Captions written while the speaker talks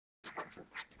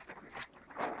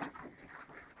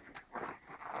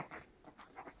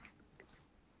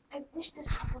nicht das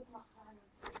kaputt machen.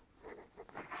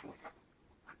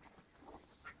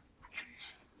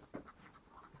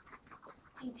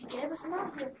 Die gelbe ist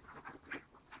immer hier.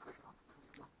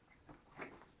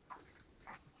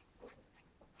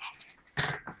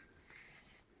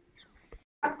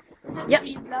 Ist das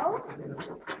die blau?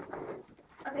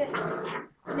 Okay.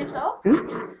 Nimmst du auch?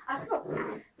 Achso.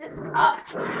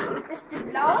 Ist die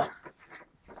blau?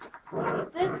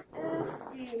 Das ist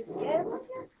die gelbe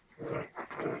hier.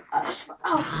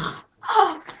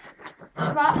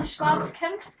 Schwarz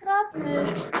kämpft gerade mit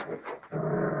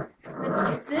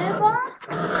Silber.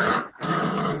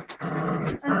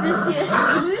 Und das hier ist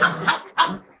grün.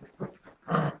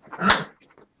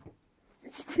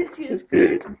 Das hier ist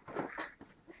grün.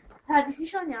 Hatte ich sie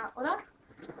schon, ja, oder?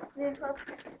 Nee,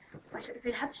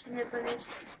 wie hatte ich den jetzt noch nicht?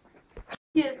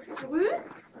 Hier ist grün.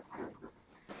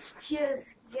 Hier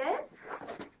ist gelb.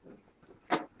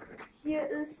 Hier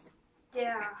ist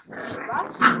der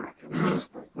schwarze.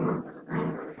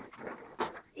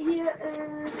 Hier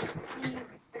ist die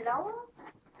blaue.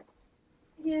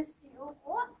 Hier ist die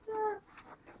rote.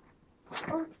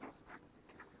 Und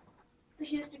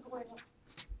hier ist die grüne.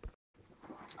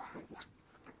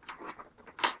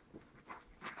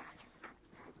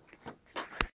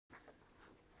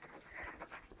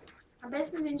 Am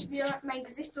besten, wenn ich mir mein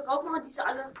Gesicht so rauf mache, die so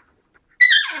alle.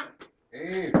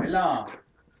 Hey, Bella!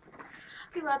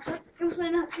 Okay, warte. Ich muss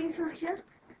meine Dings noch hier.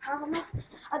 Haare machen.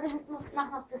 Also ich muss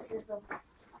noch das hier so.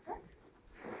 Warte.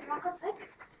 Ich mach kurz weg.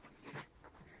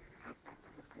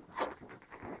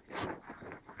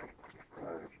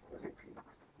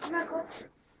 Mal kurz.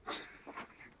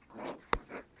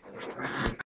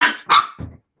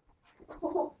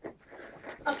 Oh.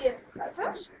 Okay, warte.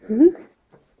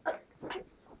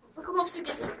 Mal gucken, ob es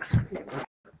gegessen ist.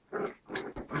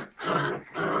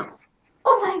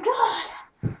 Oh mein Gott!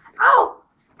 Au!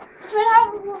 Das ist mein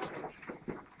Auge.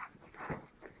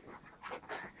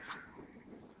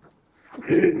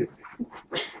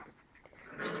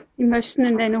 Die möchten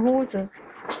in deine Hose.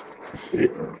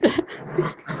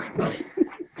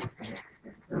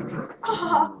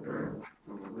 Oh.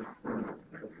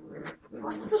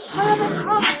 Was ist so teuer mein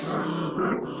Haar?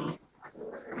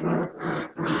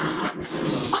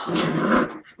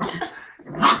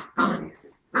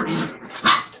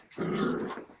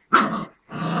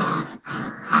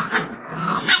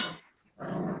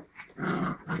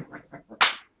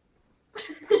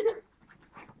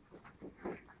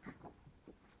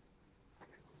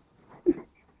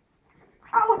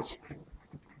 Autsch!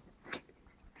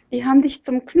 Die haben dich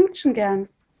zum Knutschen gern.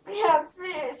 Ja,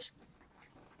 sehe ich.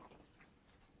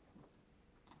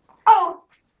 Au!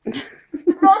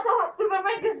 Lauter über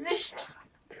mein Gesicht.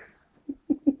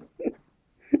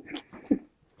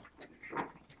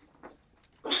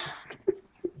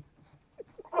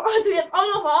 Oh, du jetzt auch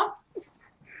noch mal?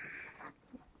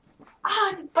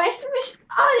 Ah, die beißen mich.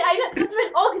 Ah, der eine hat gerade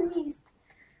mein Ohr genießt.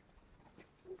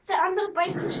 Der andere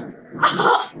beißt mich.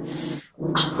 Ah!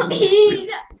 Okay.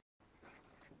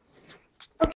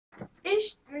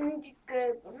 Ich bin die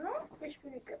Gelbe, ne? Ich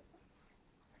bin die Gelbe.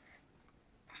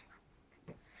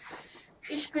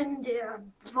 Ich bin der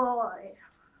Boy.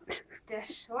 Der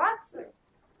Schwarze.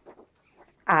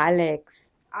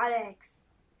 Alex. Alex.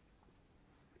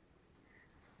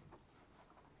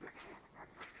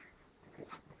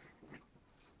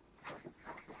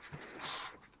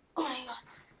 Oh mein Gott.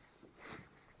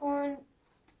 Und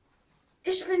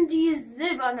ich bin die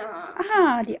Silberne.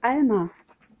 Ah, die Alma.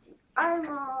 Die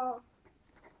Alma.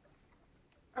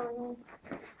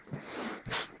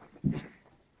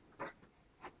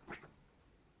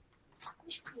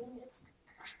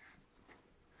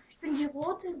 Ich bin die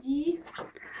Rote, die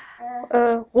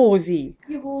Rosi.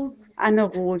 die Rose. Anne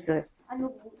Rose. Anne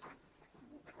Rose.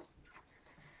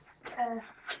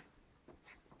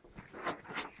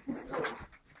 So.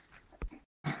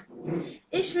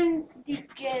 Ich bin die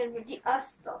Gelbe, die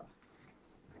Aster.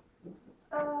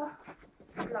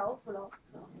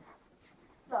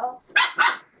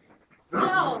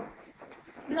 Blau.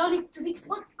 Blau liegt, du liegst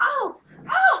unten. Au!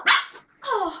 Au!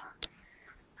 Au!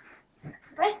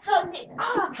 Weißt du, nee.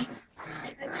 Ah!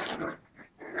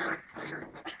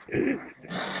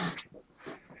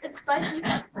 Jetzt beiß ich.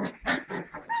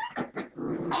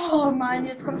 Oh Mann,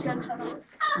 jetzt kommt hier ein Schade.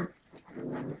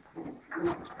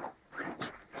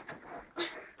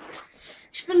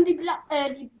 Ich bin die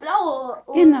blaue.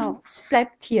 Und Genau,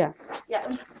 bleibt hier. ja,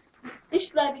 und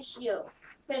ich bleibe hier.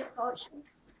 Frauchen.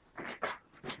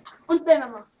 Und bei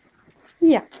Mama.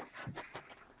 Ja,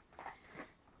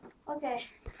 Okay.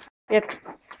 jetzt.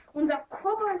 Unser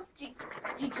Kobold, die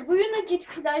grüne geht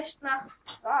vielleicht nach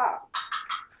da.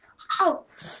 Au.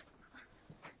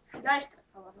 Vielleicht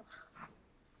aber noch.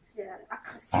 Sehr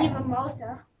aggressive Maus,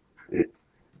 ja.